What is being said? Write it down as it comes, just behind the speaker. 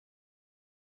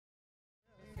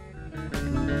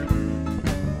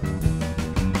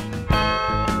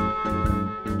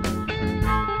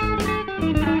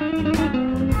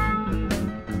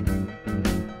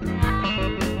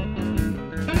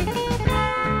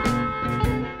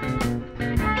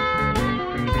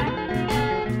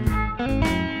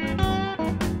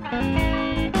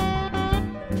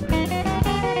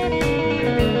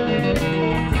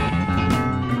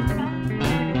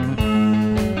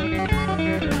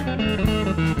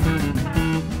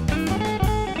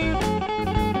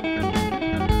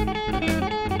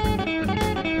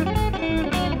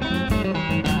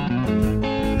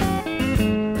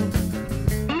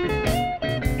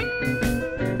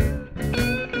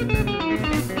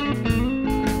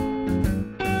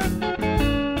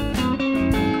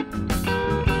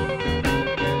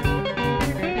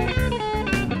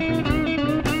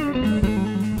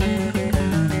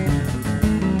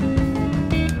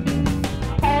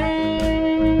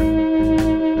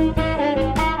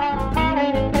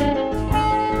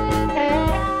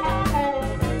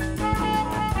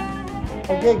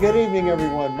Hey, good evening,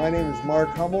 everyone. My name is Mark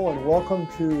Hummel, and welcome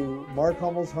to Mark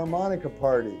Hummel's Harmonica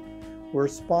Party. We're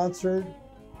sponsored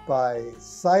by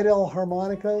Seidel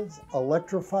Harmonicas,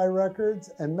 Electrify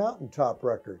Records, and Mountaintop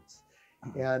Records.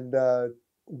 And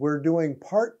we're doing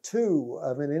part 2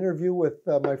 of an interview with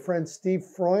my friend Steve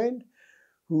Freund,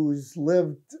 who's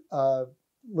lived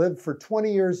for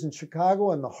 20 years in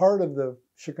Chicago, in the heart of the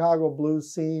Chicago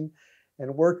blues scene,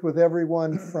 and worked with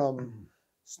everyone from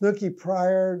Snooky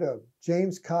Pryor to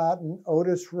James Cotton,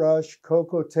 Otis Rush,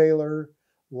 Coco Taylor,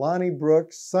 Lonnie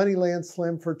Brooks, Sunnyland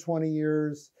Slim for 20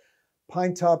 years,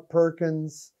 Pinetop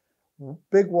Perkins,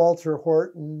 Big Walter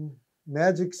Horton,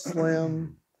 Magic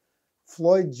Slim,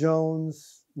 Floyd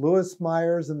Jones, Louis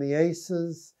Myers and the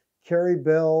Aces, Carrie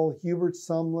Bell, Hubert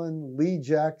Sumlin, Lee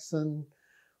Jackson,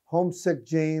 Homesick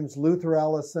James, Luther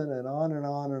Allison, and on and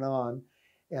on and on.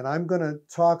 And I'm going to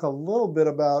talk a little bit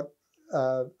about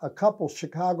a couple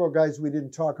Chicago guys we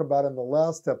didn't talk about in the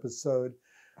last episode,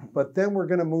 but then we're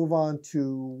going to move on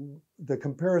to the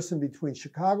comparison between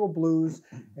Chicago blues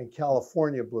and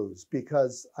California blues,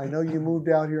 because I know you moved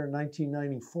out here in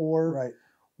 1994. Right.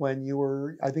 When you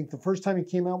were, I think the first time you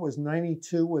came out was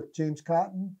 92 with James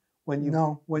Cotton.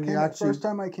 The first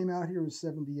time I came out here was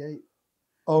 78.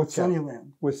 Okay. With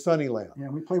Sunnyland. With Sunnyland. Yeah,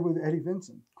 we played with Eddie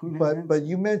Vincent. But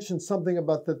you mentioned something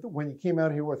about that when you came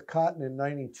out here with Cotton in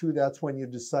 92, that's when you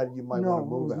decided you might want to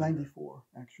move out. No, it was 94,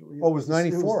 actually. Oh, it was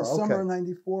 94? It was the okay. summer of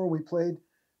 94. We played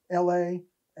L.A.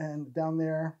 and down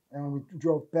there, and we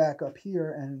drove back up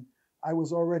here, and I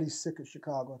was already sick of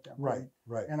Chicago at that point.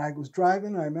 Right. And I was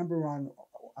driving, I remember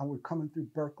I was coming through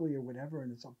Berkeley or whatever,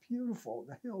 and it's so beautiful,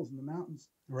 the hills and the mountains.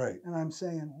 Right. And I'm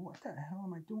saying, what the hell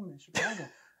am I doing in Chicago?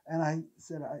 And I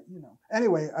said,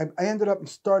 Anyway, I ended up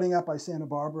starting up by Santa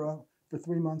Barbara for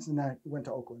 3 months, and I went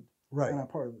to Oakland. Right. And I'm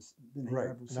part of this. Been here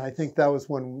ever since. And I think that was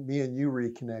when me and you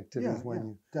reconnected.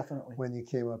 Definitely. When you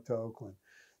came up to Oakland.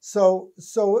 So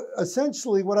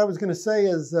essentially, what I was going to say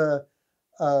is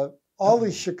all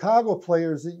these Chicago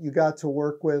players that you got to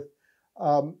work with.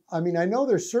 I mean, I know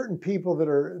there's certain people that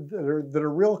are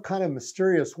real kind of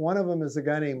mysterious. One of them is a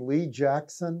guy named Lee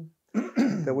Jackson.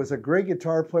 There was a great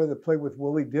guitar player that played with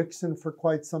Willie Dixon for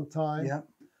quite some time. Yeah.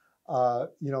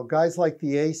 Guys like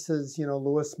the Aces,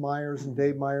 Louis Myers and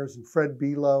Dave Myers and Fred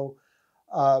Below.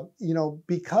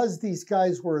 Because these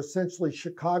guys were essentially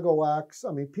Chicago acts.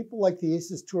 I mean, people like the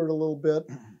Aces toured a little bit.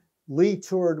 Lee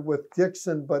toured with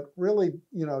Dixon, but really,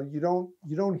 you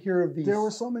don't hear of these. There were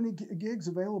so many gigs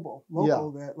available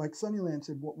local that, like Sunnyland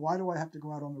said, why do I have to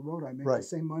go out on the road? I make the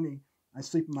same money. I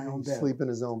sleep in my own bed. Sleep in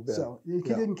his own bed. So he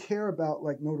didn't care about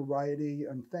like notoriety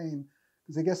and fame,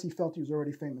 because I guess he felt he was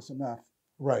already famous enough.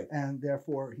 Right. And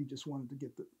therefore he just wanted to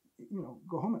get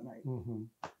go home at night. Mm-hmm.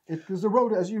 Because the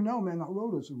road, as you know, man, the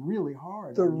road is really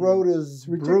hard. The road is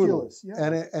ridiculous.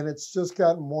 Brutal. Yeah. And it's just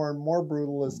gotten more and more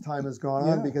brutal as time has gone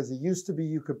on, because it used to be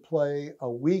you could play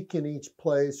a week in each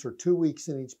place or 2 weeks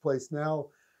in each place. Now,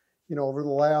 over the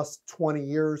last 20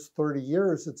 years, 30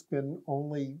 years, it's been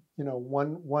only,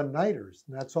 one-nighters.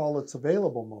 And that's all that's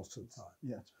available most of the time.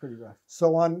 Yeah, it's pretty rough.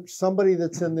 So on somebody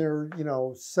that's in their,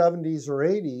 70s or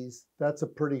 80s, that's a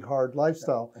pretty hard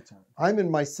lifestyle. That's hard. I'm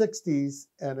in my 60s,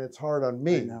 and it's hard on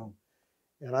me. I know.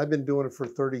 And I've been doing it for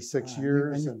 36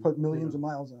 years. And you've put millions of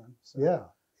miles on. So. Yeah.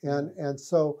 And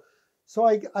so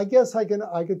I guess I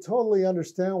could totally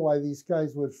understand why these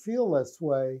guys would feel this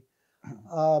way.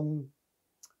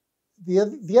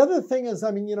 The other thing is,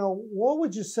 what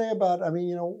would you say about,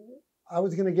 I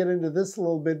was going to get into this a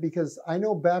little bit, because I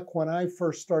know back when I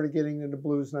first started getting into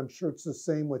blues, and I'm sure it's the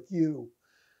same with you,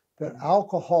 that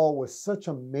alcohol was such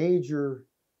a major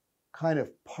kind of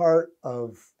part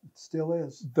of, it still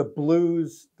is, the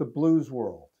blues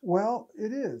world. Well,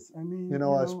 it is.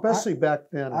 Especially back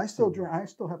then. I still drink. I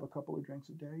still have a couple of drinks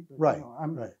a day. But, right.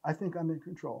 I think I'm in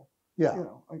control. Yeah.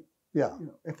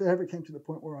 If it ever came to the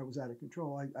point where I was out of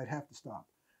control, I'd have to stop.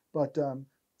 But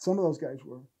some of those guys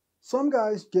some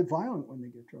guys get violent when they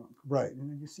get drunk. Right.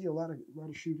 You see a lot of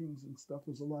shootings and stuff.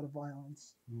 There's a lot of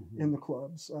violence in the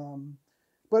clubs.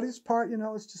 But it's part,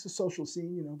 it's just a social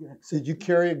scene, Did you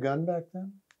carry a gun back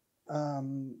then?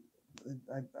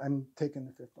 I'm taking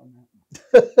the fifth on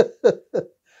that.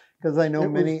 Because I know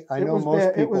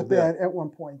most people It was bad. did. At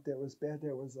one point, it was bad.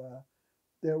 There was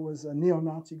a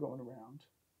neo-Nazi going around.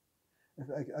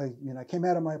 I came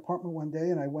out of my apartment one day,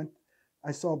 and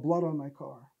I saw blood on my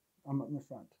car. I'm in the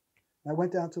front. And I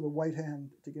went down to the White Hand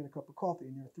to get a cup of coffee,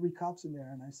 and there were 3 cops in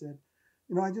there. And I said,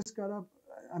 I just got up.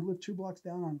 I live 2 blocks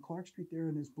down on Clark Street there,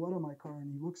 and there's blood on my car.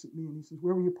 And he looks at me, and he says,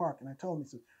 "Where were you parked?" And I told him. He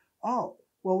said, "Oh,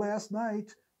 well, last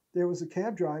night there was a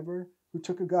cab driver who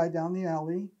took a guy down the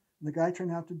alley, and the guy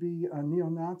turned out to be a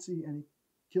neo-Nazi, and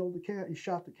he killed the cab. He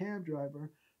shot the cab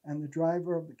driver, and the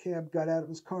driver of the cab got out of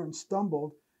his car and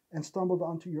stumbled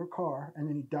onto your car, and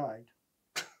then he died.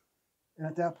 And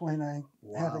at that point, I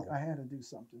had to do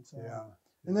something. So Yeah.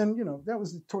 And then, you know, that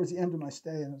was towards the end of my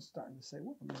stay, and I was starting to say,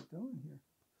 what am I doing here?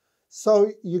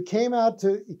 So you came out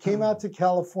to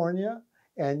California,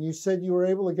 and you said you were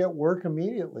able to get work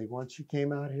immediately once you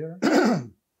came out here.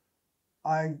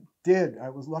 I did. I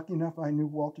was lucky enough. I knew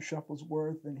Walter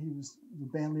Shufflesworth, and he was the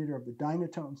band leader of the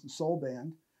Dynatones, the soul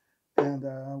band. And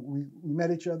we met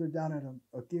each other down at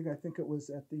a gig. I think it was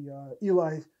at the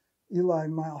Eli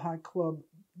Mile High Club.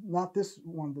 Not this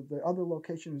one, but the other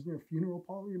location was near Funeral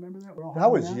Parlor. You remember that? That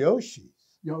was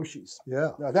Yoshi's. Yoshi's.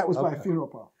 Yeah. No, that was by Funeral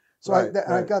Parlor. So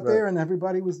I got there, and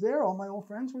everybody was there. All my old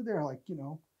friends were there. Like, you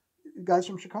know, guys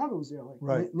from Chicago was there.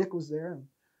 Like Nick was there,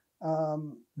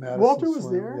 and Walter was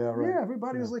there. Yeah,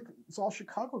 everybody was like, it's all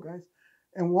Chicago guys.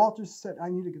 And Walter said, I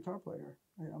need a guitar player.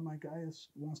 My guy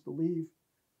wants to leave,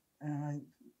 and I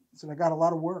said, I got a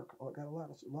lot of work. I got a lot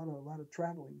of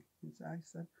traveling. I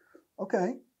said,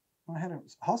 okay. I had to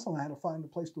hustle. I had to find a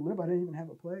place to live. I didn't even have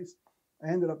a place. I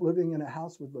ended up living in a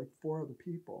house with like 4 other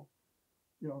people,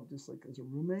 you know, just like as a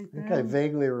roommate. I think I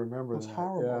vaguely remember that. It was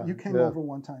horrible. Yeah, you came over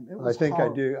one time. It was I think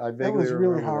horrible. I do. I vaguely remember. It was really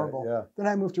remember horrible. That, yeah. Then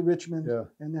I moved to Richmond,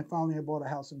 and then finally I bought a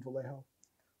house in Vallejo.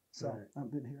 So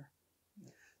I've been here.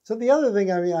 So the other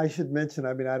thing, I mean, I should mention,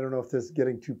 I mean, I don't know if this is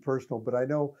getting too personal, but I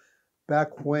know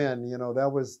back when, you know,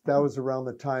 that was around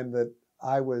the time that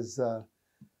I was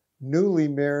newly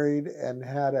married and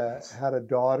had a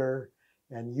daughter,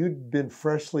 and you'd been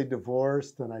freshly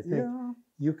divorced, and I think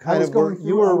you kind of were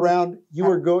around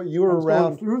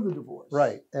through the divorce,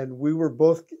 right? And we were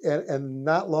both, and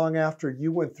not long after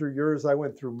you went through yours, I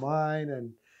went through mine,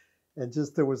 and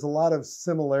just there was a lot of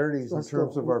similarities in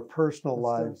terms of our personal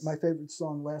lives. My favorite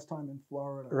song, "Last Time in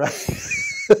Florida,"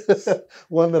 right?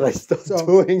 One that I stopped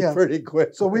doing pretty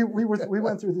quick. So we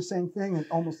went through the same thing at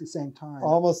almost the same time.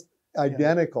 Almost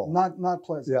identical. Not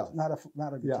pleasant. Yeah. Not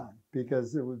a good time.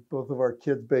 Because it was both of our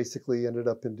kids basically ended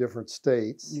up in different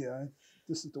states. Yeah,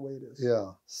 this is the way it is.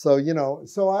 Yeah. So, you know,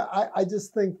 so I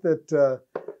just think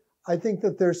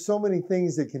that there's so many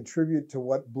things that contribute to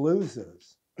what blues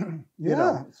is. You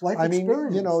know? It's life experience. I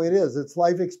mean, you know, it is. It's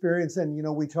life experience, and you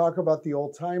know, we talk about the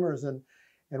old timers and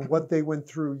what they went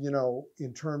through, you know,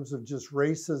 in terms of just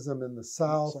racism in the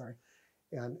South.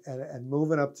 And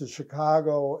moving up to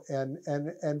Chicago,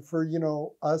 and for, you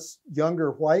know, us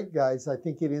younger white guys, I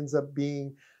think it ends up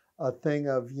being a thing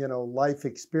of, you know, life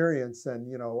experience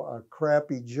and, you know, a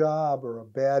crappy job or a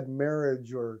bad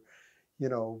marriage or, you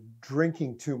know,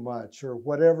 drinking too much or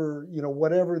whatever, you know,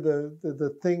 whatever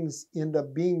the things end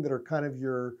up being that are kind of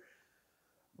your,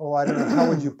 I don't know, how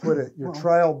would you put it? Your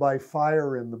trial by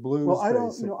fire in the blues. Well, I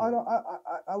don't, you know,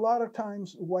 a lot of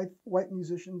times white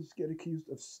musicians get accused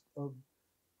of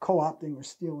co-opting or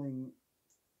stealing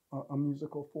a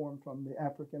musical form from the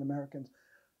African Americans,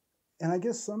 and I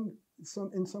guess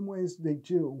in some ways they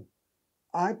do.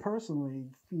 I personally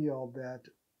feel that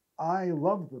I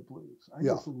love the blues. I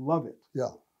just love it. Yeah.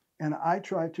 And I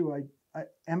try to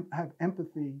have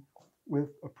empathy with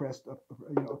oppressed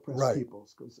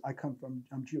peoples, because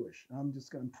I'm Jewish.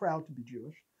 I'm proud to be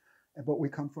Jewish, but we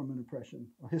come from an oppression,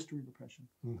 a history of oppression,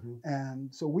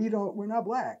 and so we're not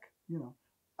black, you know.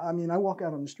 I mean, I walk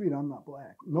out on the street, I'm not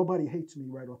black. Nobody hates me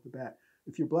right off the bat.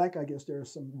 If you're black, I guess there are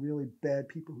some really bad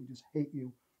people who just hate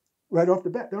you right off the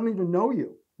bat. They don't even know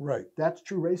you. Right. That's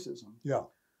true racism. Yeah.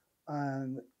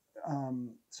 And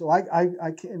so I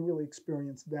can't really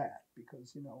experience that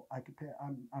because, you know,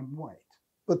 I'm white.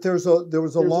 But there was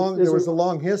a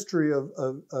long history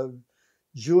of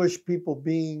Jewish people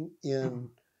being in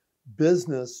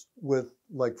business with,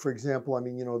 like, for example, I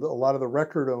mean, you know, a lot of the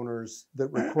record owners that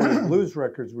recorded blues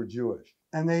records were Jewish,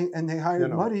 and they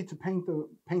hired Muddy to paint the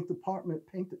apartment,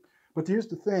 But here's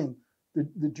the thing: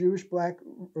 the Jewish black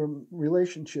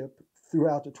relationship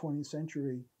throughout the 20th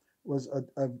century was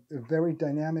a very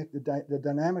dynamic. The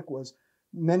dynamic was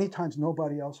many times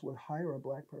nobody else would hire a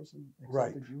black person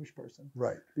except a Jewish person,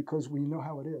 right? Because we know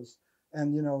how it is.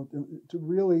 And, you know,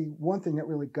 one thing that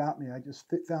really got me, I just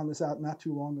found this out not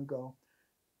too long ago.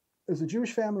 There's a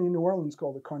Jewish family in New Orleans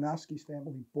called the Karnofsky's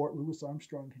family. Bought Louis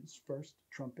Armstrong his first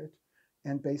trumpet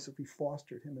and basically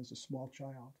fostered him as a small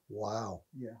child. Wow.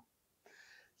 Yeah.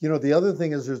 You know, the other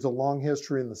thing is there's a long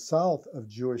history in the South of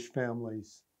Jewish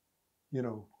families, you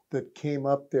know, that came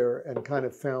up there and kind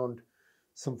of found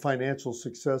some financial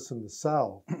success in the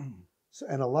South.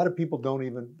 And a lot of people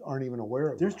aren't even aware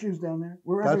of it. There's Jews down there.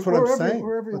 That's what I'm saying.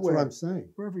 We're everywhere. That's what I'm saying.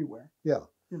 We're everywhere. Yeah.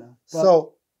 You know. But,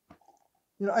 so,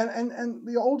 you know, and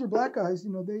the older black guys,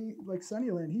 you know, they like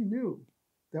Sunnyland. He knew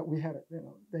that we had,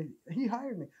 he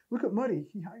hired me. Look at Muddy.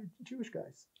 He hired Jewish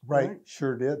guys. Right.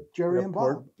 Sure did. Jerry Yeah, and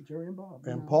Bob. Jerry and Bob.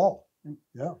 And Paul. And,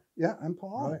 yeah. Yeah, and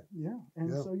Paul. Right. Yeah. And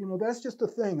Yeah. so, that's just a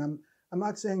thing. I'm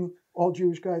not saying all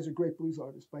Jewish guys are great blues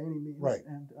artists by any means. Right.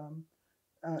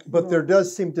 And But there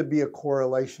does seem to be a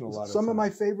correlation a lot of times. Some of my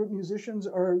favorite musicians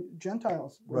are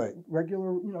Gentiles. Right.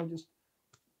 Regular, just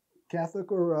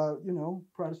Catholic or,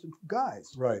 Protestant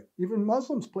guys. Right. Even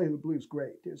Muslims play the blues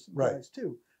great. There's some Right. guys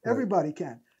too. Right. Everybody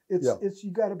can. Yeah. It's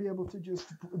you got to be able to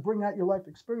just bring out your life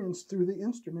experience through the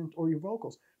instrument or your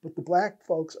vocals. But the black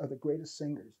folks are the greatest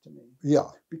singers to me. Yeah.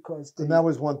 Because and that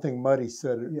was one thing Muddy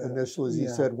said initially. Is he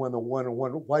said when one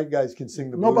white guys can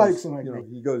sing the blues, nobody can sing like me.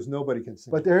 He goes, nobody can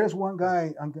sing. But there is one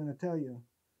guy I'm going to tell you.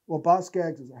 Well, Boz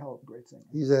Scaggs is a hell of a great singer.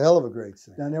 He's a hell of a great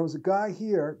singer. And there was a guy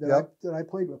here that I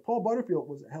played with. Paul Butterfield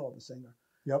was a hell of a singer.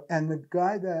 Yep. And the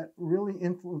guy that really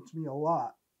influenced me a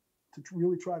lot to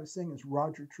really try to sing is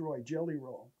Roger Troy, Jelly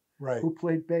Roll. Right. Who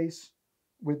played bass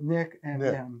with Nick and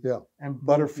and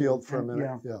Butterfield for a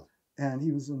minute. Yeah. And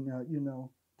he was in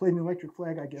played in Electric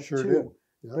Flag, I guess, sure too. Did.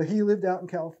 Yeah. But he lived out in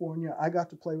California. I got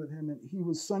to play with him, and he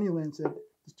was Sunnyland said,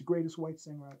 "It's the greatest white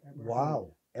singer I've ever heard.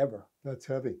 Ever. That's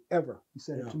heavy. Ever." He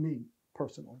said it to me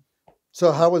personally.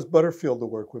 So how was Butterfield to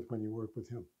work with when you worked with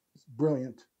him?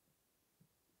 Brilliant.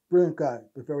 Brilliant guy,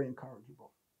 but very incorrigible.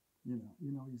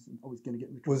 He's always going to get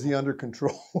in trouble. Was he under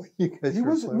control? You guys he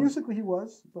was musically. He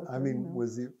was. But, I mean,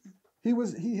 was he? He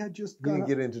was. He had just. He didn't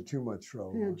get into too much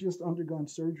trouble. He had just undergone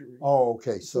surgery. Oh,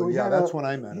 okay. So that's when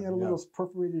I met him. He had a little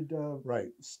perforated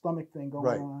stomach thing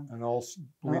going on. And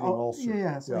bleeding ulcer.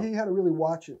 Yeah. So he had to really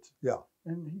watch it. Yeah.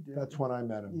 And he did. That's when I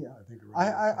met him. Yeah. I think.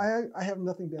 I have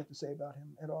nothing bad to say about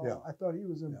him at all. Yeah. I thought he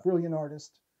was a brilliant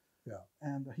artist. Yeah.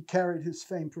 And he carried his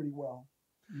fame pretty well.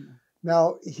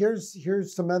 Now, here's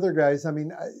some other guys. I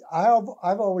mean,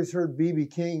 I've always heard B.B.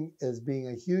 King as being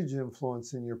a huge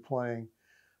influence in your playing,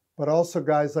 but also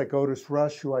guys like Otis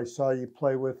Rush, who I saw you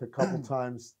play with a couple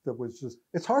times. That was just.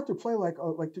 It's hard to play like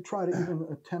to try to even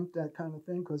attempt that kind of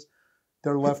thing because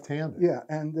they're left-handed. Yeah,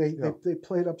 and they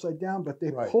played upside down, but they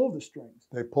pulled the strings.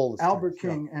 They pulled the strings. Albert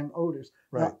King and Otis.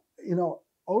 Right. Now,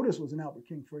 Otis was an Albert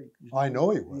King freak. I know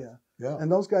he was. Yeah.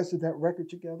 And those guys did that record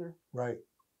together. Right.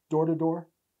 Door to Door.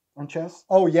 On chess?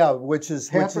 Oh yeah, which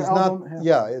is album,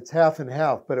 not it's half and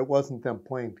half, but it wasn't them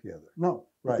playing together. No,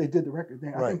 right. They did the record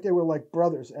thing. I think they were like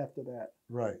brothers after that.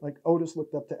 Right. Like Otis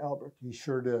looked up to Albert. He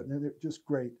sure did. And they're just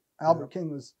great. Albert King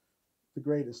was the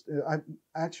greatest.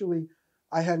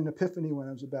 I had an epiphany when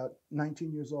I was about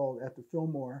 19 years old at the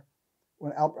Fillmore.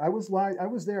 When I was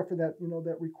there for that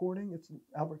that recording. It's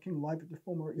Albert King live at the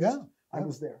Fillmore East. I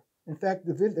was there. In fact,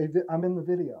 I'm in the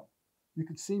video. You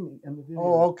could see me in the video.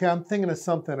 Oh, okay. I'm thinking of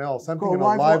something else. I'm thinking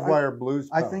of Live Wire Blues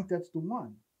Power. I think that's the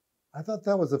one. I thought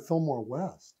that was a Fillmore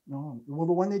West. No, well,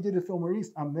 the one they did at Fillmore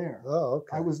East, I'm there. Oh,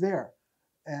 okay. I was there,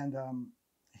 and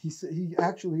he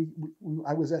actually,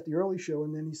 I was at the early show,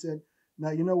 and then he said,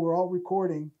 "Now we're all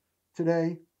recording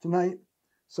tonight,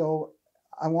 so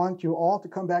I want you all to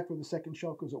come back for the second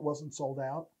show because it wasn't sold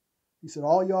out." He said,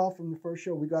 "All y'all from the first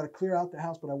show, we got to clear out the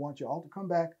house, but I want you all to come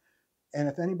back." And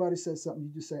if anybody says something,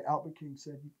 you just say, "Albert King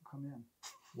said you can come in."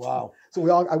 Wow. So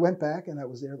I went back and I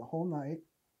was there the whole night.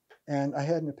 And I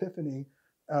had an epiphany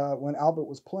when Albert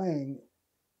was playing.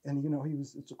 And,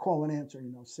 it's a call and answer,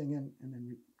 singing and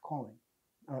then calling,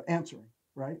 answering,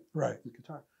 right? Right. The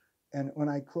guitar. And when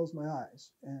I closed my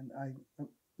eyes and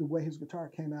the way his guitar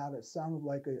came out, it sounded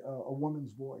like a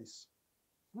woman's voice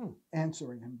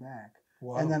answering him back.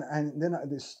 Wow. And then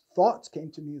this thoughts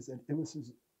came to me is that it was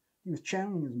he was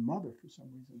channeling his mother for some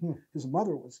reason. His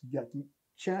mother was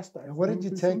chastised. And what did you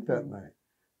take that night?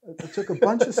 I took a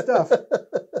bunch of stuff.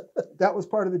 That was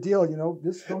part of the deal,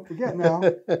 This, don't forget now.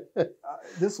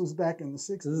 This was back in the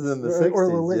 60s. This is in the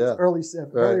 60s, early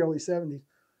 70s.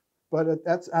 But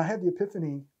I had the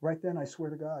epiphany right then. I swear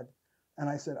to God, and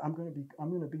I said, I'm going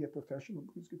to be a professional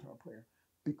blues guitar player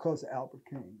because of Albert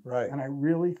King. Right. And I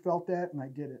really felt that, and I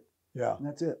did it. Yeah. And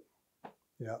that's it.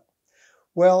 Yeah.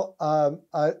 Well,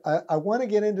 I want to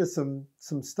get into some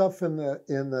stuff in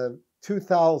the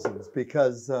 2000s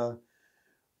because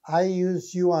I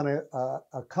used you on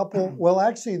a couple. Well,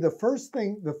 actually, the first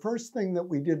thing that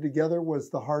we did together was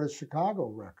the Heart of Chicago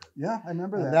record. Yeah, I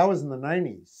remember that. And that was in the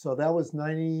 90s. So that was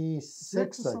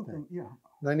 96, I think. Yeah.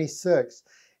 96.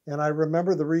 And I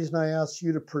remember the reason I asked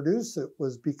you to produce it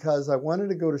was because I wanted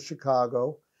to go to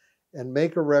Chicago and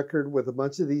make a record with a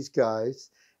bunch of these guys.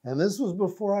 And this was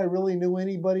before I really knew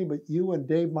anybody, but you and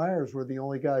Dave Myers were the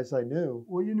only guys I knew.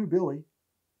 Well, you knew Billy.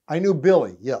 I knew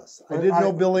Billy, yes. I did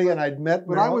know Billy, and I'd met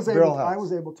But I was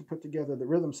able to put together the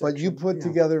rhythm section. But you put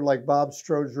together like Bob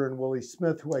Stroger and Willie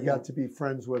Smith, who I got to be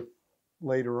friends with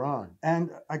later on.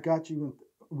 And I got you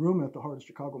a room at the Heart of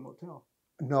Chicago Motel.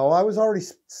 No, I was already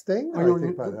staying there. I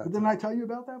think by that didn't I tell you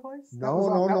about that place? No,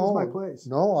 that was my place.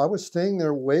 No, I was staying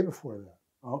there way before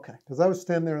that. Okay. Because I was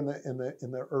staying there in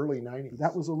the early 90s.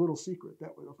 That was a little secret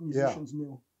that musicians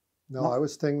knew. No, I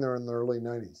was staying there in the early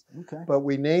 90s. Okay. But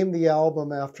we named the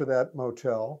album after that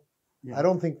motel. Yeah. I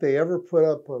don't think they ever put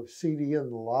up a CD in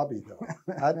the lobby, though.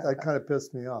 that kind of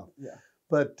pissed me off. Yeah.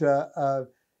 But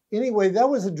anyway, that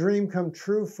was a dream come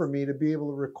true for me to be able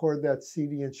to record that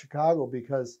CD in Chicago,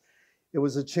 because it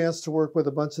was a chance to work with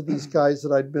a bunch of these guys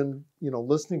that I'd been,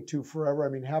 listening to forever. I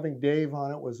mean, having Dave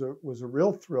on it was a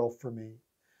real thrill for me,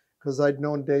 because I'd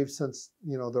known Dave since,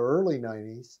 the early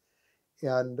 90s.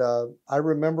 And I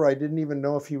remember I didn't even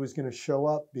know if he was going to show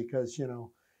up, because,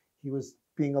 he was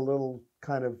being a little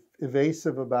kind of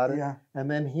evasive about it. Yeah. And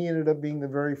then he ended up being the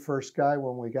very first guy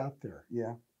when we got there.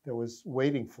 Yeah. That was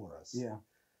waiting for us. Yeah.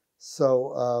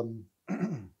 So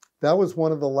that was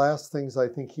one of the last things I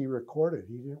think he recorded.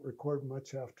 He didn't record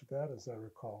much after that, as I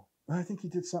recall. I think he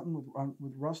did something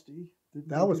with Rusty.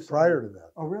 That was prior to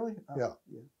that. Oh, really? Yeah.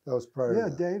 That was prior to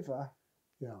that. Dave.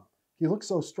 Yeah. He looked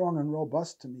so strong and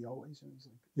robust to me always. He was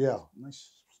like a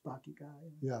nice, stocky guy.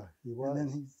 Yeah, he was. And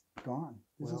then he's gone.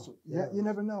 Well, you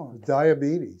never know.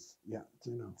 Diabetes. Yeah,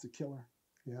 it's a killer.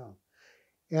 Yeah.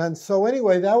 And so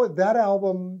anyway, that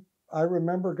album, I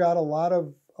remember, got a lot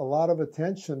of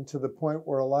attention, to the point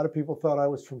where a lot of people thought I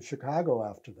was from Chicago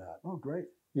after that. Oh, great.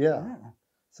 Yeah.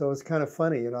 So it's kind of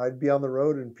funny. I'd be on the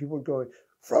road and people would go,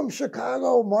 "From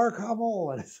Chicago, Mark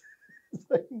Hummel." And it's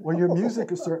like, no. Well, your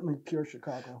music is certainly pure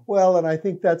Chicago. Well, and I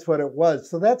think that's what it was.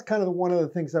 So that's kind of one of the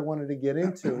things I wanted to get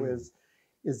into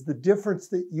is the difference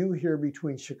that you hear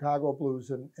between Chicago blues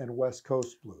and West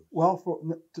Coast blues. Well,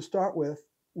 to start with,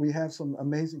 we have some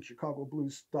amazing Chicago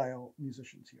blues style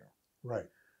musicians here. Right.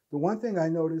 The one thing I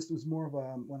noticed was more of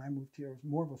when I moved here, was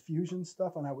more of a fusion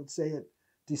stuff, and I would say it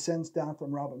descends down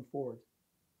from Robin Ford,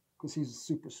 because he's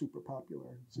super, super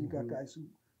popular. So you've got guys who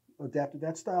adapted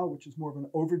that style, which is more of an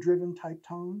overdriven type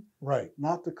tone. Right.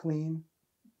 Not the clean,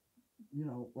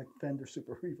 like Fender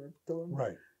super reverb tone.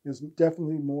 Right. Is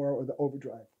definitely more of the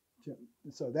overdrive.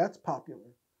 So that's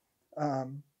popular.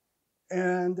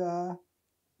 And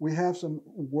we have some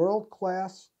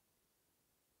world-class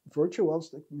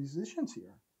virtuosic musicians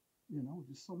here.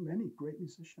 Just so many great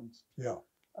musicians. Yeah.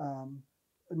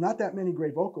 Not that many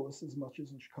great vocalists as much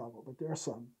as in Chicago, but there are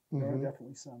some. There are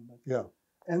definitely some. But. Yeah.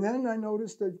 And then I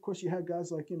noticed that, of course, you had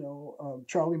guys like,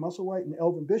 Charlie Musselwhite and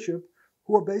Elvin Bishop,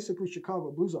 who are basically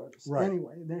Chicago blues artists. Right.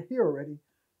 Anyway, and they're here already.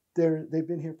 They've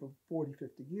been here for 40,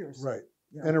 50 years. Right.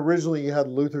 Yeah. And originally you had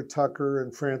Luther Tucker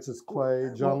and Francis Clay,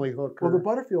 John Lee Hooker. Well, the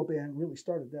Butterfield band really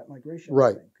started that migration.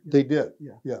 Right. I think. They did.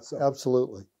 Yeah. Yeah, So,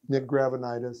 absolutely. Nick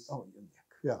Gravenitis. oh, Nick.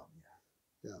 Yeah.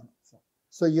 Yeah.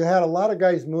 So you had a lot of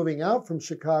guys moving out from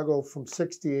Chicago from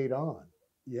 68 on.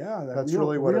 Yeah, That's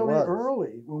really what it was.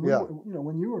 Early, when we were,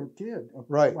 when you were a kid,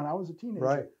 Right. When I was a teenager,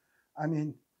 Right. I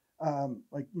mean,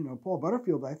 Paul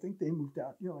Butterfield. I think they moved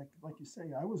out. Like you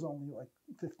say, I was only like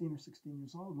 15 or 16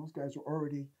 years old. Those guys were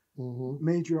already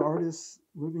major artists,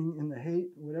 living in the Haight,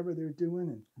 whatever they're doing,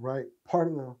 and Right. part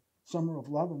of the Summer of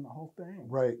Love and the whole thing.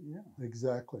 Right. Yeah.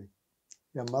 Exactly.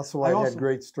 Yeah, Musselwhite had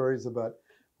great stories about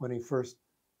when he first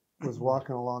was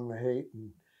walking along the Haight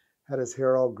and had his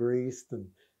hair all greased and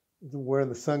wearing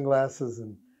the sunglasses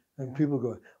and people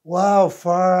going, "Wow,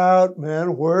 far out,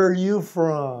 man. Where are you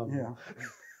from?" Yeah.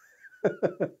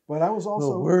 But I was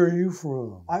also. No, where are you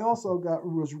from? I also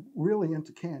was really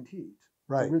into Canned Heat.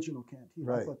 Right. Original Canned Heat.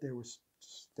 Right. I thought they were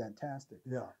fantastic.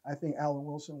 Yeah. I think Alan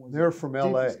Wilson was. They're from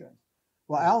L.A. Guy.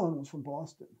 Well, Alan was from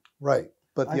Boston. Right.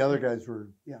 But the other guys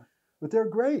were. Yeah. But they're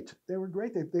great. They were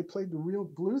great. They played the real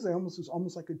blues. It was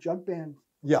almost like a jug band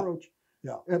approach.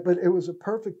 Yeah. But it was a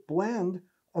perfect blend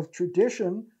of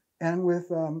tradition and with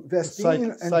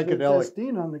Vestine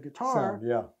Vestine on the guitar. Sound.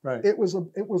 Yeah. Right. It was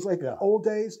like old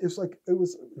days. It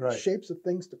was right. Shapes of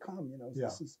things to come. Yeah.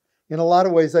 This is, in a lot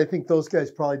of ways, I think those guys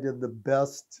probably did the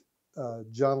best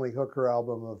John Lee Hooker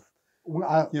album of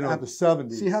the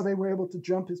 70s. See how they were able to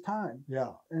jump his time. Yeah.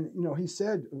 And he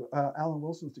said Alan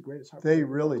Wilson's the greatest harp player. They of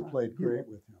all really time. played great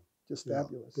with him. Just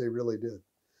fabulous. They really did.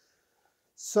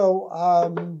 So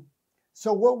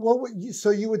so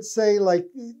you would say like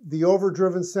the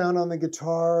overdriven sound on the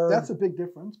guitar? That's a big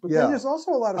difference. But then there's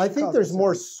also a lot of I think there's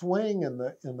more swing in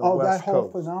the West Coast. that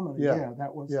whole phenomenon. Yeah.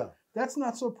 That was. Yeah. That's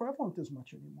not so prevalent as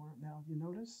much anymore now. You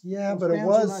notice? Yeah, Those but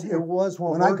it was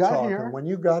when I got here. When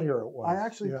you got here, it was. I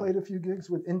actually played a few gigs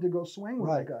with Indigo Swing when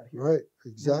I got here. Right,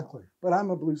 exactly. But I'm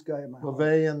a blues guy in my heart.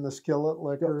 LeVay and the Skillet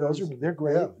Lickers. They're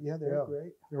great. Yeah, they're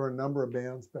great. There were a number of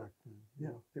bands back then.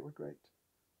 Yeah, they were great.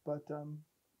 But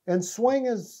And swing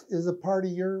is a part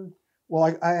of your.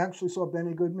 Well, I actually saw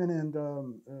Benny Goodman and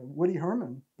Woody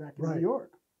Herman back in New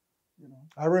York. You know,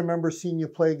 I remember seeing you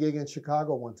play a gig in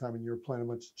Chicago one time, and you were playing a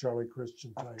bunch of Charlie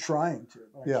Christian type. I'm trying to,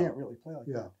 but I can't really play like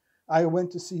that. I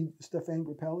went to see Stefan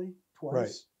Grappelli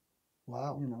twice. Right.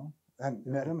 Wow. You know, and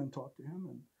met him and talked to him,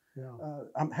 and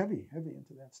I'm heavy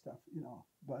into that stuff. You know,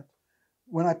 but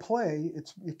when I play,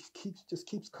 it just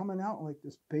keeps coming out like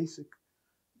this basic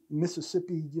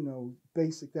Mississippi, you know,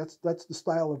 basic. That's the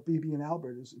style of B.B. and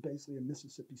Albert, is basically a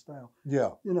Mississippi style. Yeah.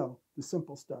 You know, the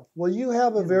simple stuff. Well, you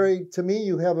have a very, to me,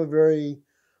 you have a very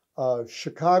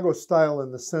Chicago style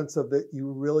in the sense of that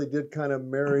you really did kind of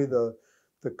marry the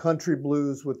country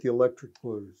blues with the electric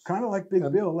blues. Kind of like Big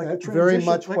Bill, like a transition, very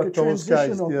much like what a those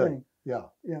guys did. Thing. Yeah,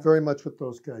 very much what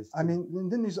those guys did. I mean,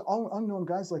 and then these unknown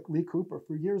guys like Lee Cooper.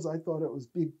 For years, I thought it was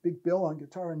Big Bill on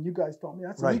guitar, and you guys told me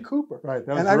that's Lee Cooper. Right,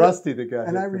 that was Rusty the guy.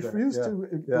 And I refused to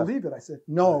believe it. I said,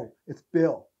 no, it's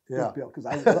Bill. Big Bill, because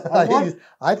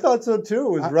I thought so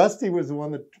too. It was Rusty was the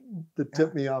one that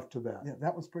tipped me off to that. Yeah,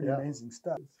 that was pretty amazing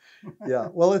stuff. Yeah,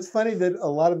 well, it's funny that a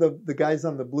lot of the guys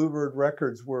on the Bluebird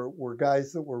records were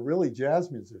guys that were really jazz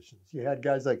musicians. You had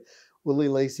guys like Willie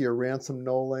Lacey or Ransom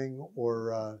Knowling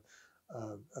or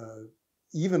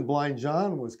even Blind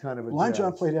John was kind of a Blind jazz.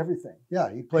 John played everything. Yeah,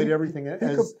 he played everything.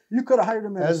 You could have hired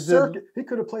him at a circus. He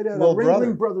could have played at a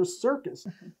Ringling Brothers circus.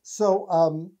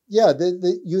 So,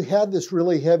 you had this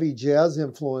really heavy jazz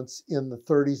influence in the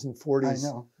 30s and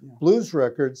 40s blues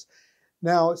records.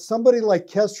 Now, somebody like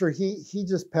Kester, he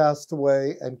just passed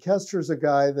away, and Kester's a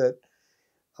guy that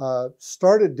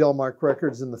started Delmark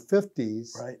Records in the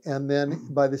 50s, and then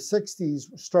by the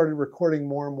 60s started recording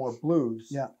more and more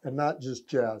blues, and not just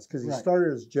jazz, because he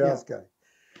started as a jazz guy.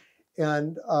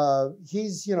 And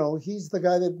he's the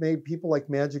guy that made people like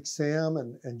Magic Sam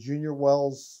and Junior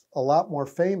Wells a lot more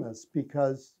famous,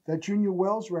 because that Junior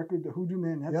Wells record, the Hoodoo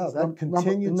Man, that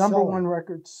continued number one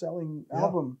record selling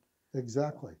album.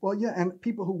 Exactly. Well, and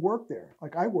people who worked there,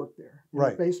 like I worked there, in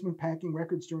the basement packing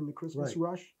records during the Christmas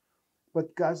rush.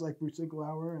 But guys like Bruce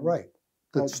Iglauer and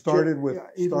that started with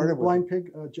Blind Pig,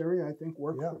 Jerry, I think,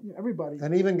 worked for everybody.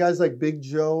 And even guys like Big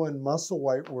Joe and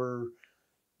Musselwhite were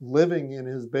living in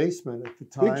his basement at the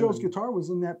time. Big Joe's guitar was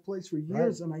in that place for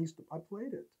years, and I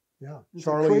played it. Yeah,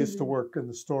 Charlie used to work in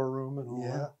the storeroom and all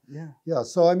that. Yeah.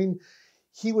 So I mean,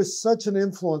 he was such an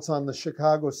influence on the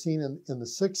Chicago scene in the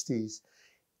 60s,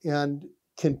 and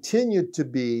continued to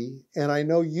be. And I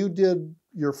know you did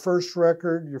your first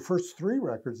record, your first three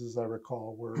records, as I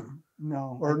recall, were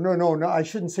no. I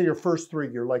shouldn't say your first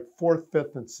three. You're like fourth,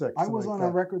 fifth, and sixth. I was on a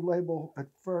record label at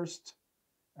first.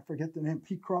 I forget the name.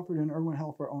 Pete Crawford and Erwin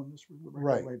Helfer owned this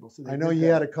record label. So I know you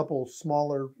had a couple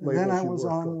smaller labels. And then I was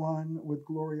on one with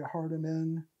Gloria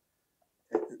Hardiman,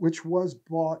 which was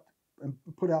bought and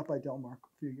put out by Delmark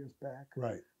a few years back.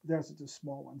 Right. There's just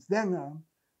small ones. Then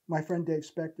my friend Dave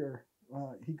Spector,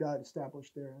 he got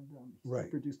established there, and he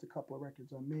produced a couple of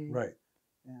records on me. Right.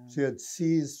 And so you had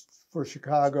C's for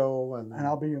Chicago, and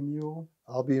I'll Be Your Mule.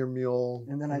 I'll Be Your Mule.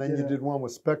 And then you did one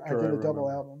with Spector. I did a double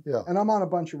album. Yeah. And I'm on a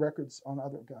bunch of records on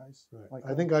other guys. Right. Like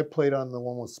I think I played on the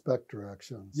one with Spector,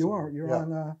 actually. You're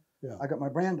on. I got my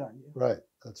brand on you. Right.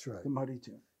 That's right. The Muddy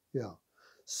tune. Yeah.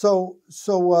 So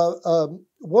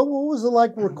what was it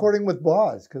like recording with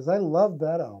Boz? Because I love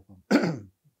that album.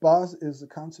 Boz is a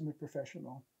consummate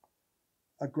professional.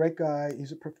 A great guy.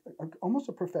 He's almost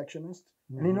a perfectionist,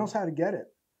 and he knows how to get it.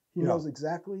 He knows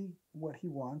exactly what he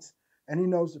wants, and he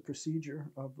knows the procedure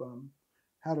of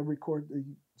how to record the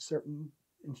certain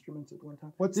instruments at one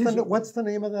time. What's the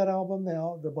name of that album?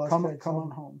 The Boz Scaggs Come On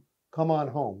Home. Come On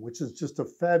Home, which is just a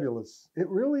fabulous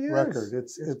record.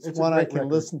 It's one I can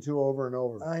listen to over and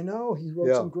over. I know. He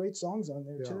wrote some great songs on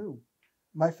there too.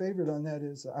 My favorite on that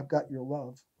is I've Got Your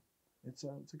Love. It's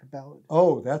like a ballad.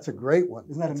 Oh, that's a great one.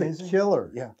 Isn't that amazing? A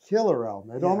killer. Yeah. Killer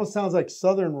album. It almost sounds like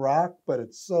Southern rock, but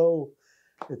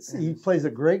he plays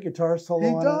a great guitar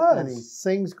solo on it, and he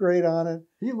sings great on it.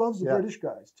 He loves the British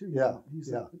guys too. Yeah.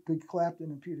 He's a big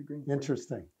Clapton and Peter Green.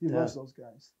 Interesting. He loves those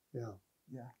guys. Yeah.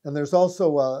 Yeah. And there's also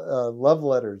Love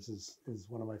Letters is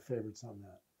one of my favorites on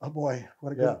that. Oh boy,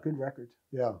 what a good record.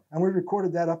 Yeah. And we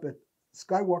recorded that up at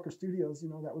Skywalker Studios,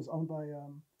 that was owned by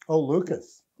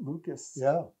Lucas. Lucas.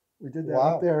 Yeah. We did that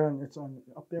up there, and it's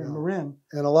up there in Marin.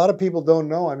 And a lot of people don't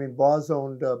know. I mean, Boz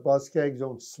Scaggs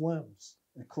owned Slim's.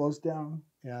 It closed down.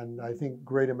 And I think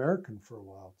Great American for a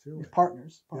while too.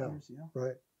 Partners,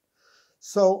 Right.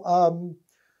 So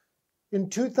in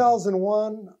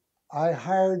 2001, I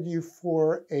hired you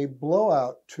for a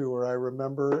blowout tour, I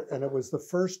remember, and it was the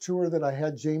first tour that I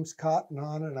had James Cotton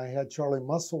on, and I had Charlie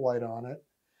Musselwhite on it.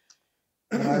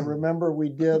 And I remember we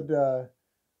did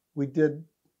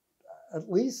at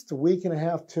least a week and a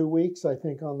half, 2 weeks, I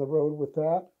think, on the road with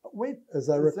that. Wait, as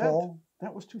I recall.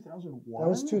 That was 2001? That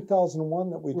was 2001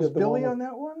 that we was did the Billy one on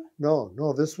that one?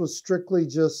 No, this was strictly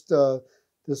just,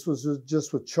 this was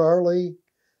just with Charlie.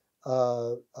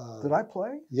 Did I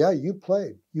play? Yeah, you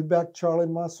played. You backed Charlie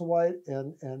Musselwhite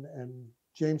and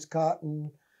James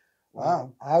Cotton.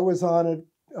 Wow. I was on it.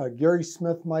 Gary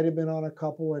Smith might have been on a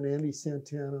couple, and Andy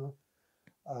Santana.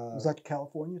 Was that the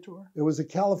California tour? It was a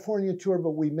California tour,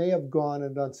 but we may have gone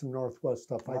and done some Northwest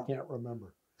stuff. Wow. I can't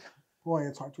remember. Boy,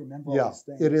 it's hard to remember Yeah, all these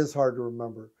things. it is hard to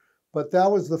remember. But that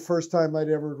was the first time I'd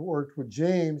ever worked with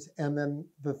James. And then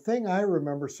the thing I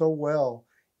remember so well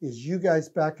is you guys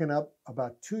backing up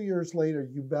about 2 years later,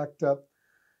 you backed up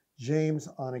James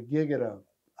on a gig at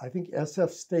I think SF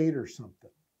State or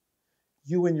something.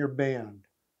 You and your band.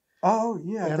 Oh,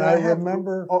 yeah. And I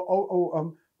remember.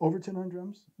 Overton on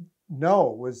drums?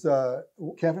 No, it was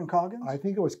Kevin Coggins? I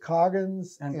think it was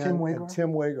Coggins and Tim Wagar. And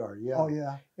Tim Wagar, yeah. Oh,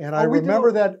 yeah. And I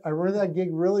remember that gig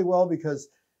really well because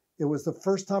it was the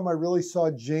first time I really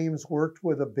saw James worked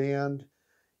with a band.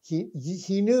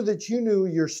 He knew that you knew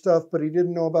your stuff, but he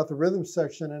didn't know about the rhythm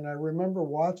section. And I remember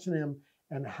watching him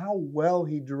and how well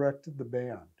he directed the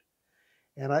band.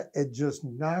 And it just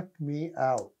knocked me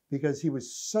out because he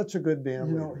was such a good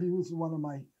band leader. He was one of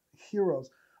my heroes.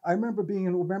 I remember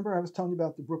remember I was telling you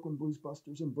about the Brooklyn Blues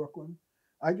Busters in Brooklyn?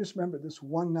 I just remember this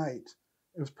one night.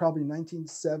 It was probably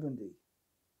 1970.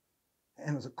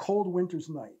 And it was a cold winter's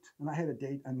night. And I had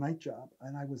a night job.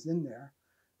 And I was in there.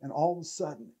 And all of a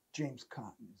sudden, James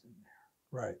Cotton is in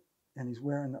there. Right. And he's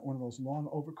wearing one of those long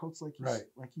overcoats like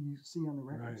you see on the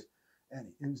records. Right. And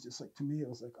it was just like, to me, it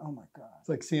was like, oh my God. It's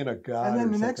like seeing a god. And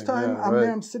then the next time I'm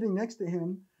there, I'm sitting next to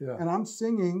him. Yeah. And I'm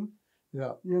singing.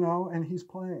 Yeah. And he's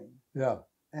playing. Yeah.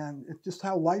 And it's just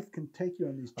how life can take you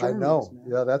on these journeys. I know. Man.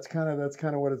 Yeah, that's kind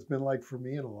of what it's been like for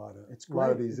me in a lot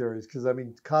of these areas. Because I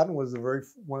mean, Cotton was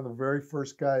one of the very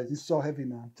first guys. He's so heavy,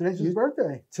 man. Today's his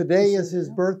birthday. Today is his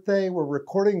birthday. We're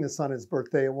recording this on his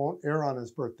birthday. It won't air on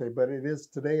his birthday, but it is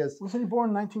today. Wasn't he born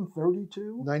in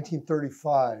 1932?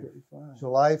 1935.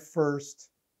 July 1st,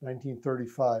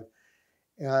 1935.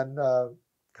 And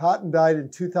Cotton died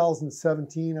in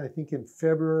 2017, I think in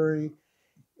February.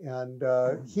 And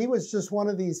he was just one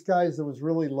of these guys that was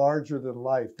really larger than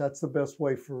life. That's the best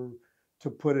way to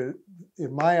put it.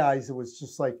 In my eyes, it was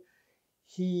just like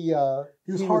he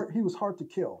was hard to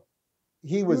kill.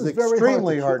 He was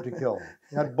extremely hard to kill.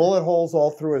 He had bullet holes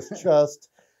all through his chest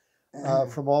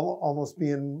from almost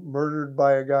being murdered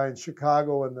by a guy in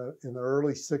Chicago in the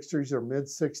early 60s or mid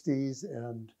 60s.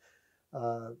 And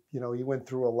he went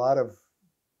through a lot of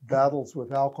battles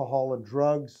with alcohol and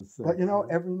drugs. But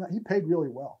every night he paid really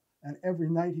well, and every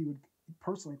night he would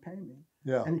personally pay me.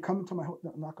 Yeah. And he'd come into my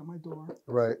knock on my door.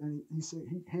 Right. And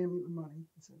he'd hand me the money.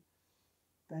 He said,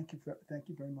 "Thank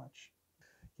you very much."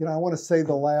 I want to say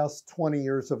the last 20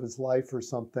 years of his life or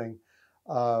something,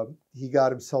 he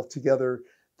got himself together.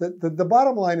 The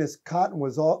bottom line is Cotton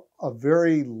was a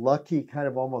very lucky kind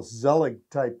of almost Zelig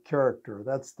type character.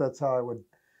 That's how I would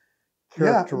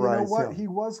characterize him. He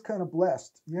was kind of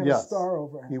blessed. He had a star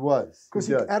over him. He was. Because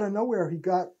out of nowhere, he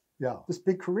got this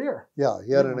big career. Yeah,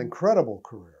 he had an incredible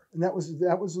career. And that was in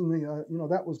the,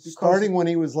 that was because... Starting when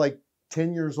he was like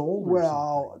 10 years old or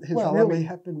something.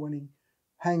 Happened when he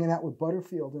hanging out with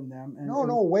Butterfield and them. And,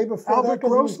 way before Albert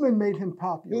Grossman made him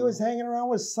popular. He was hanging around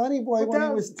with Sonny Boy when he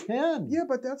was 10. Yeah,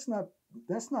 but that's not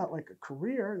like a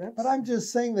career. But I'm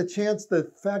just saying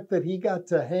the fact that he got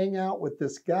to hang out with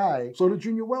this guy. So did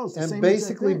Junior Wells. And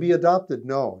basically be adopted.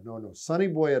 No. Sonny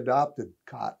Boy adopted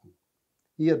Cotton.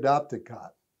 He adopted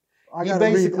Cotton. I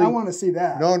want to see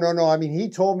that. No. I mean, he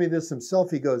told me this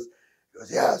himself. He goes,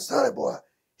 yeah, Sonny Boy,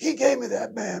 he gave me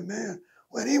that band, man.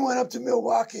 When he went up to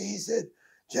Milwaukee, he said,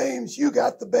 James, you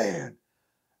got the band.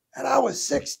 And I was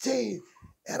 16,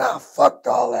 and I fucked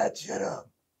all that shit up.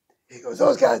 He goes,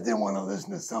 those guys didn't want to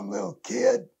listen to some little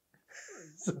kid.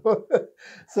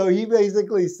 So he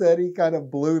basically said he kind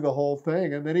of blew the whole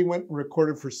thing. And then he went and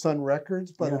recorded for Sun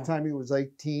Records by the time he was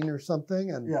 18 or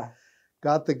something. And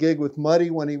got the gig with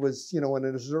Muddy when he was, in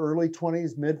his early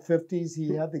 20s, mid 50s. He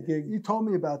had the gig. You told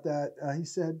me about that. He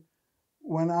said,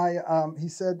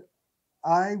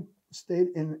 I stayed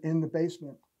in the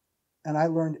basement and I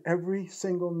learned every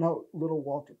single note Little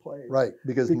Walter played. Right,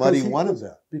 because Muddy wanted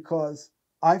that. Because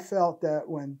I felt that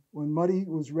when Muddy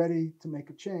was ready to make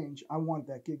a change, I wanted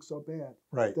that gig so bad.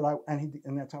 Right.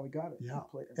 And that's how he got it. Yeah.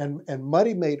 And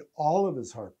Muddy made all of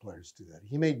his harp players do that.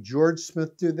 He made George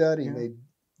Smith do that. He made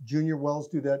Junior Wells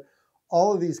do that.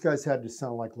 All of these guys had to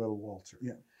sound like Little Walter.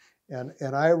 Yeah.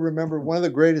 And I remember one of the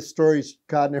greatest stories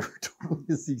Cotton ever told me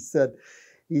is he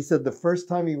he said the first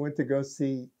time he went to go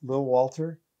see Lil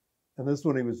Walter, and this is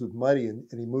when he was with Muddy, and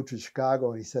he moved to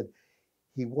Chicago, and he said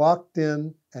he walked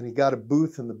in and he got a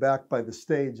booth in the back by the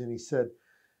stage, and he said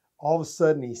all of a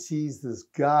sudden he sees this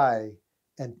guy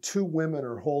and two women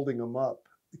are holding him up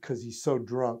because he's so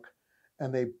drunk,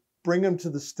 and they bring him to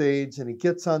the stage, and he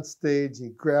gets on stage, he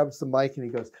grabs the mic, and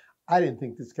he goes, I didn't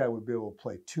think this guy would be able to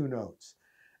play two notes.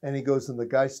 And he goes, and the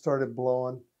guy started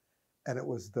blowing, and it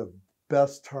was the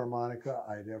best harmonica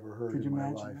I'd ever heard in my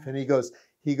life. And he goes,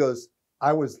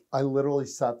 I literally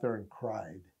sat there and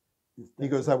cried. He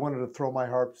goes, I wanted to throw my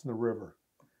harps in the river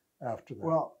after that.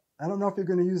 Well, I don't know if you're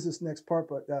going to use this next part,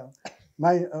 but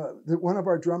one of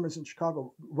our drummers in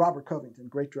Chicago, Robert Covington,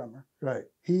 great drummer. Right.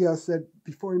 He said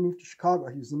before he moved to Chicago,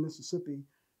 he was in Mississippi,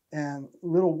 and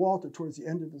Little Walter, towards the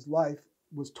end of his life,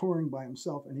 was touring by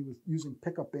himself, and he was using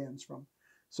pickup bands from.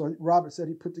 So Robert said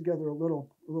he put together a little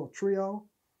trio,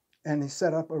 and he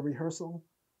set up a rehearsal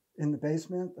in the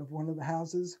basement of one of the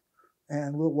houses,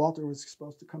 and Little Walter was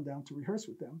supposed to come down to rehearse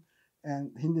with them.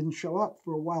 And he didn't show up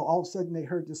for a while. All of a sudden, they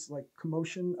heard this like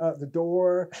commotion, the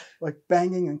door, like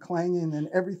banging and clanging, and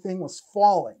everything was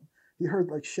falling. He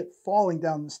heard like shit falling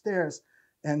down the stairs.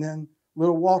 And then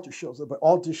Little Walter shows up, but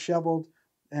all disheveled,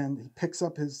 and he picks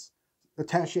up his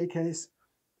attaché case,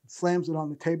 slams it on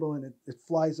the table, and it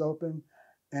flies open,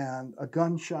 and a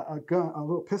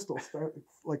little pistol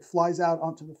flies out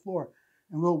onto the floor.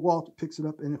 And Little Walter picks it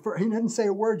up, and he didn't say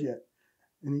a word yet.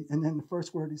 And then the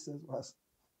first word he says was,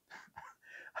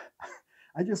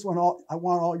 I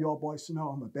want all y'all boys to know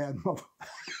I'm a bad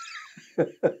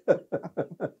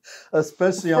motherfucker.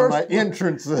 Especially on my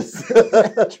entrances.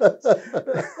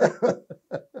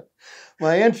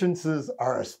 My entrances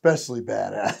are especially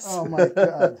badass. Oh my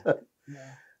God.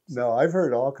 Yeah. No, I've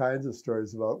heard all kinds of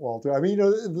stories about Walter. I mean,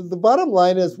 the bottom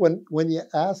line is when you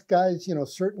ask guys,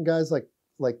 certain guys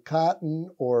like Cotton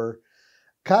or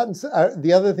Cotton,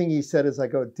 the other thing he said is, I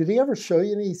go, did he ever show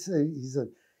you? And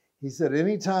he said,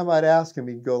 anytime I'd ask him,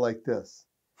 he'd go like this,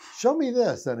 show me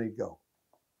this. And he'd go.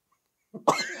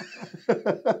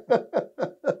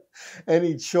 And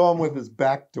he'd show him with his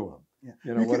back to him. Yeah.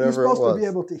 Whatever you're supposed it was. to be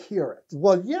able to hear it.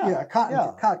 Well, yeah. Yeah,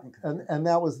 Cotton. And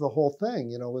that was the whole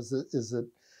thing,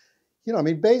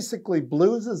 basically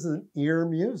blues is an ear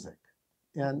music.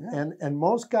 And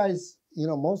most guys,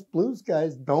 most blues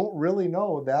guys don't really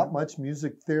know that much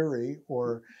music theory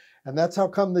and that's how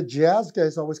come the jazz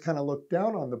guys always kind of looked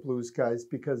down on the blues guys,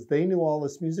 because they knew all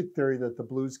this music theory that the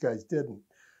blues guys didn't.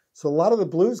 So a lot of the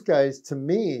blues guys, to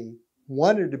me,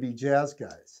 wanted to be jazz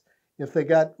guys. If they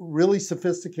got really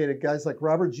sophisticated guys like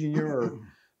Robert Jr. or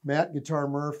Matt Guitar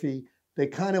Murphy, they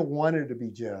kind of wanted to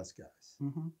be jazz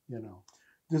guys,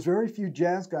 There's very few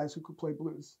jazz guys who could play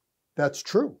blues. That's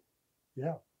true.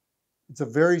 Yeah. It's a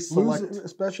very select blues,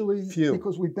 especially few.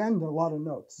 Because we bend a lot of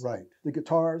notes. Right. The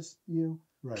guitars,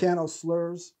 right. Piano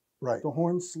slurs, right. The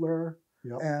horn slur,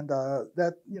 yep. And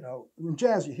that, in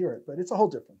jazz you hear it, but it's a whole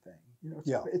different thing.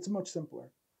 It's much simpler.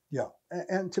 Yeah.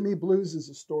 And to me, blues is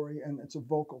a story, and it's a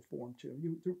vocal form too.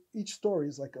 Each story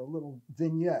is like a little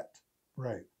vignette.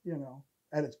 Right.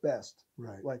 At its best.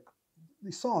 Right. Like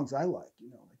these songs I like,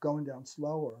 like Going Down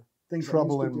Slow or things.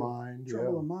 Trouble in Mind.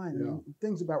 Trouble in Mind. Yeah. I mean,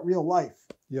 things about real life.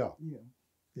 Yeah.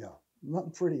 Yeah.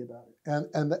 Nothing pretty about it.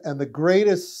 And the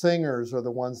greatest singers are the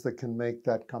ones that can make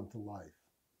that come to life.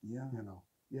 Yeah.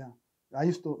 Yeah.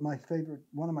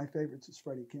 One of my favorites is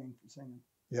Freddie King for singing.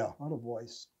 Yeah. What a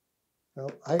voice.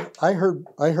 Well, I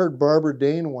heard Barbara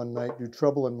Dane one night do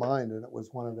Trouble in Mind, and it was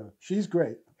one of the She's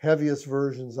great. Heaviest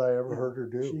versions I ever heard her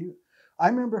do. I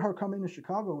remember her coming to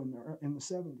Chicago in the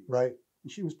 70s. Right.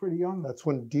 And she was pretty young. That's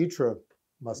when Dietra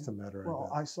must have met her. Well,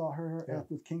 I saw her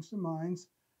with Kingston Mines,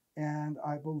 and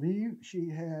I believe she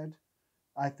had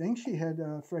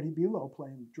Freddie Below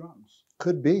playing drums.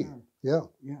 Could be. Yeah.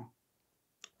 Yeah.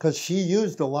 Because she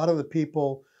used a lot of the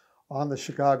people on the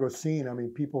Chicago scene. I mean,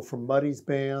 people from Muddy's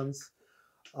bands,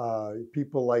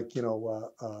 people like,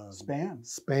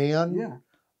 Span. Yeah.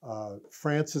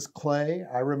 Francis Clay.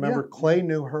 I remember Clay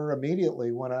knew her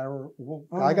immediately when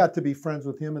I got to be friends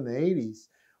with him in the 80s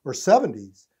or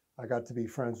 70s. I got to be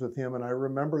friends with him, and I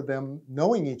remember them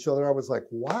knowing each other. I was like,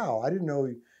 wow, I didn't know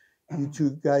you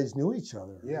two guys knew each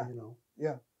other. Yeah.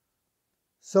 Yeah.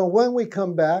 So when we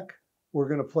come back, we're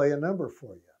going to play a number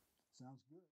for you. Sounds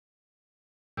good.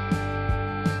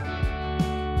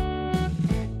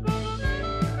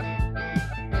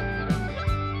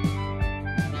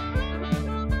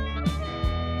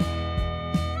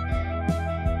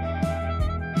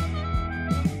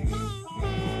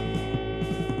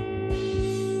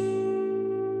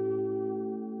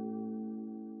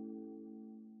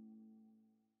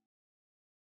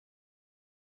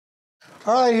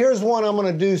 All right, here's one I'm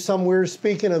going to do somewhere.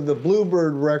 Speaking of the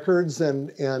Bluebird records, and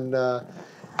that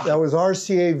was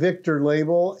RCA Victor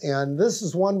label, and this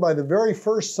is one by the very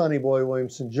first Sonny Boy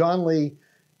Williamson, John Lee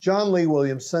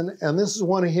Williamson, and this is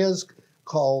one of his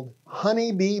called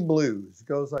Honeybee Blues. It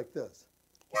goes like this.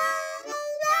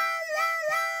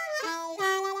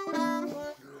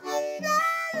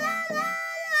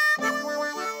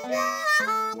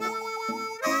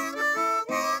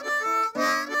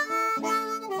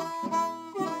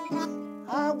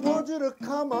 I want you to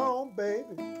come on, baby.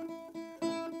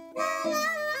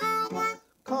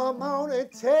 Come on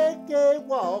and take a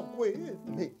walk with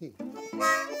me.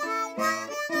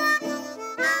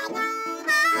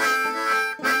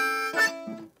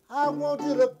 I want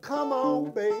you to come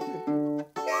on, baby.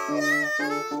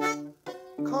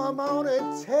 Come on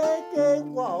and take a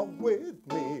walk with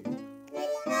me.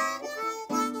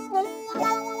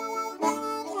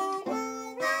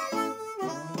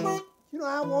 You know,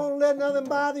 I won't let nothing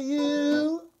bother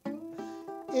you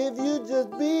if you just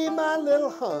be my little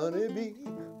honeybee.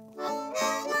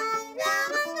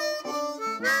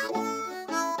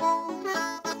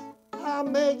 I'll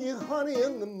make you honey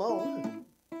in the morning.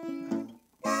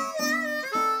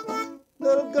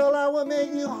 Little girl, I will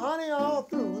make you honey all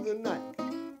through the night.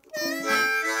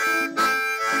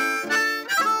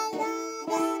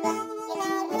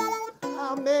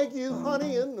 I'll make you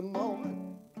honey in the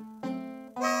morning.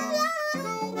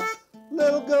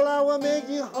 Little girl, I will make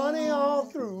you honey all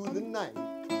through the night.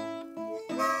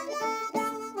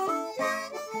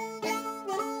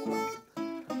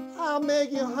 I'll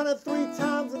make you honey 3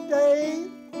 times a day.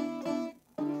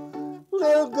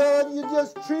 Little girl, you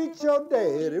just treat your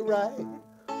daddy right.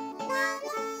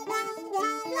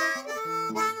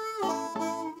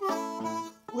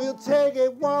 We'll take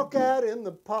a walk out in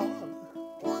the park.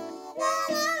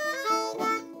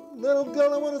 Little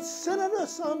girl, I want to sit under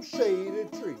some shady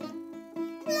tree.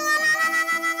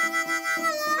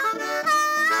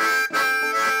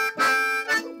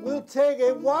 We'll take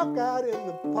a walk out in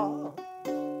the park.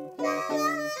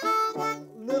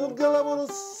 Little girl, I want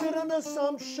to sit under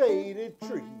some shady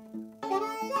tree.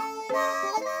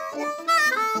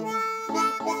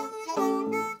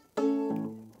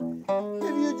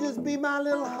 If you just be my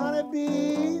little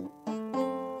honeybee,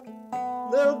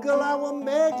 little girl, I will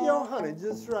make your honey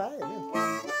just right.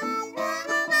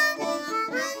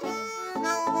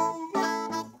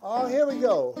 Oh, here we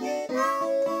go.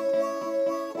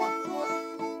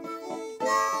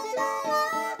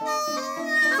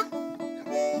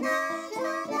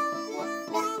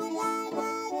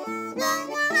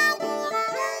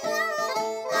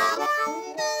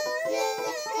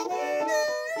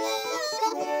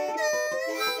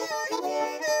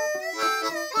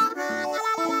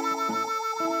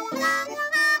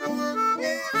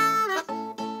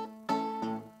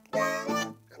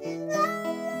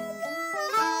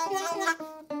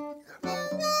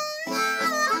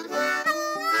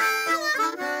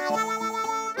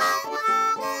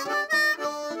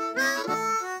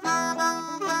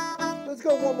 Let's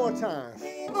go one more time.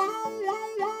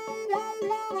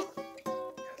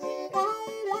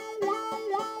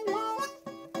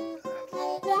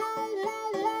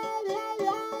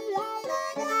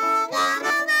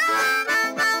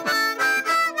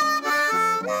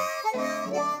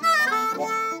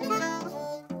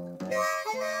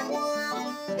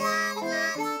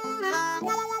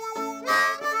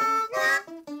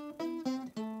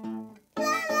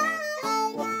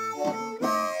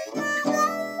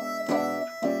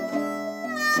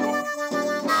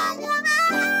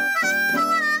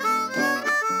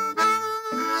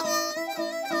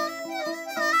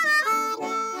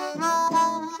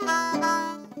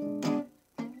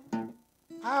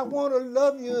 I want to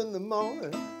love you in the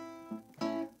morning.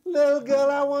 Little girl,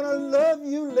 I want to love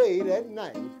you late at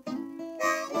night.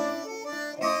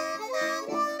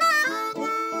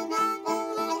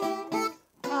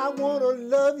 I want to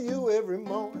love you every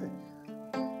morning.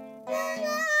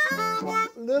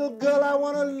 Little girl, I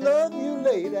want to love you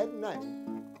late at night.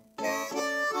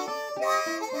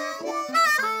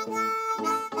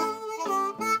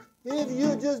 If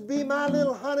you just be my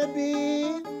little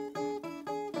honeybee,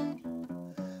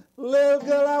 little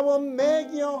girl, I will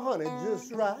make your honey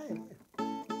just right.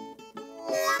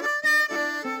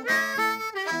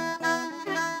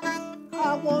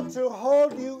 I want to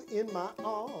hold you in my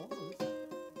arms.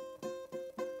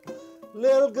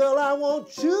 Little girl, I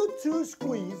want you to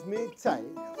squeeze me tight.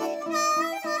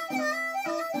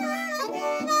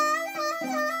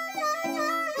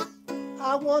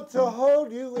 I want to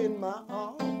hold you in my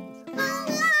arms.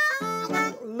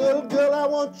 Little girl, I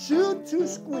want you to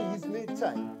squeeze me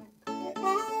tight.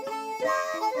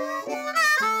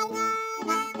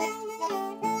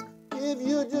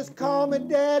 call me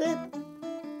daddy.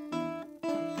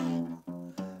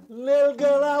 Little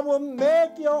girl, I will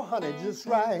make your honey just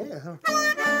right.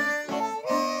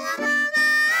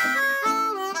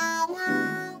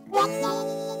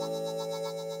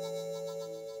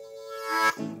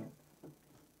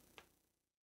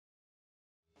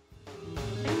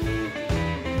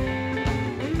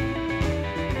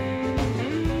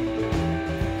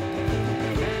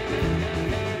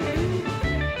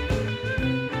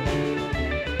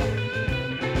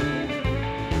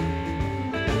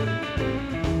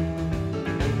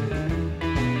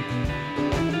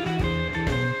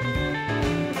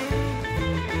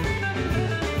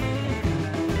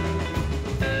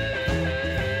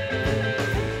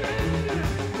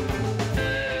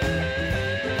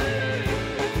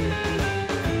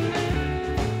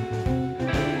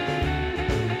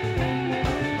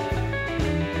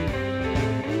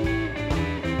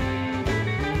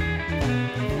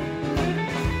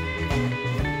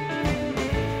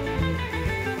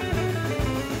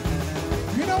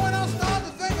 You know, when I start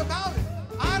to think about it,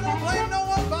 I don't blame no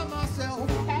one but myself.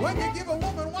 When you give a woman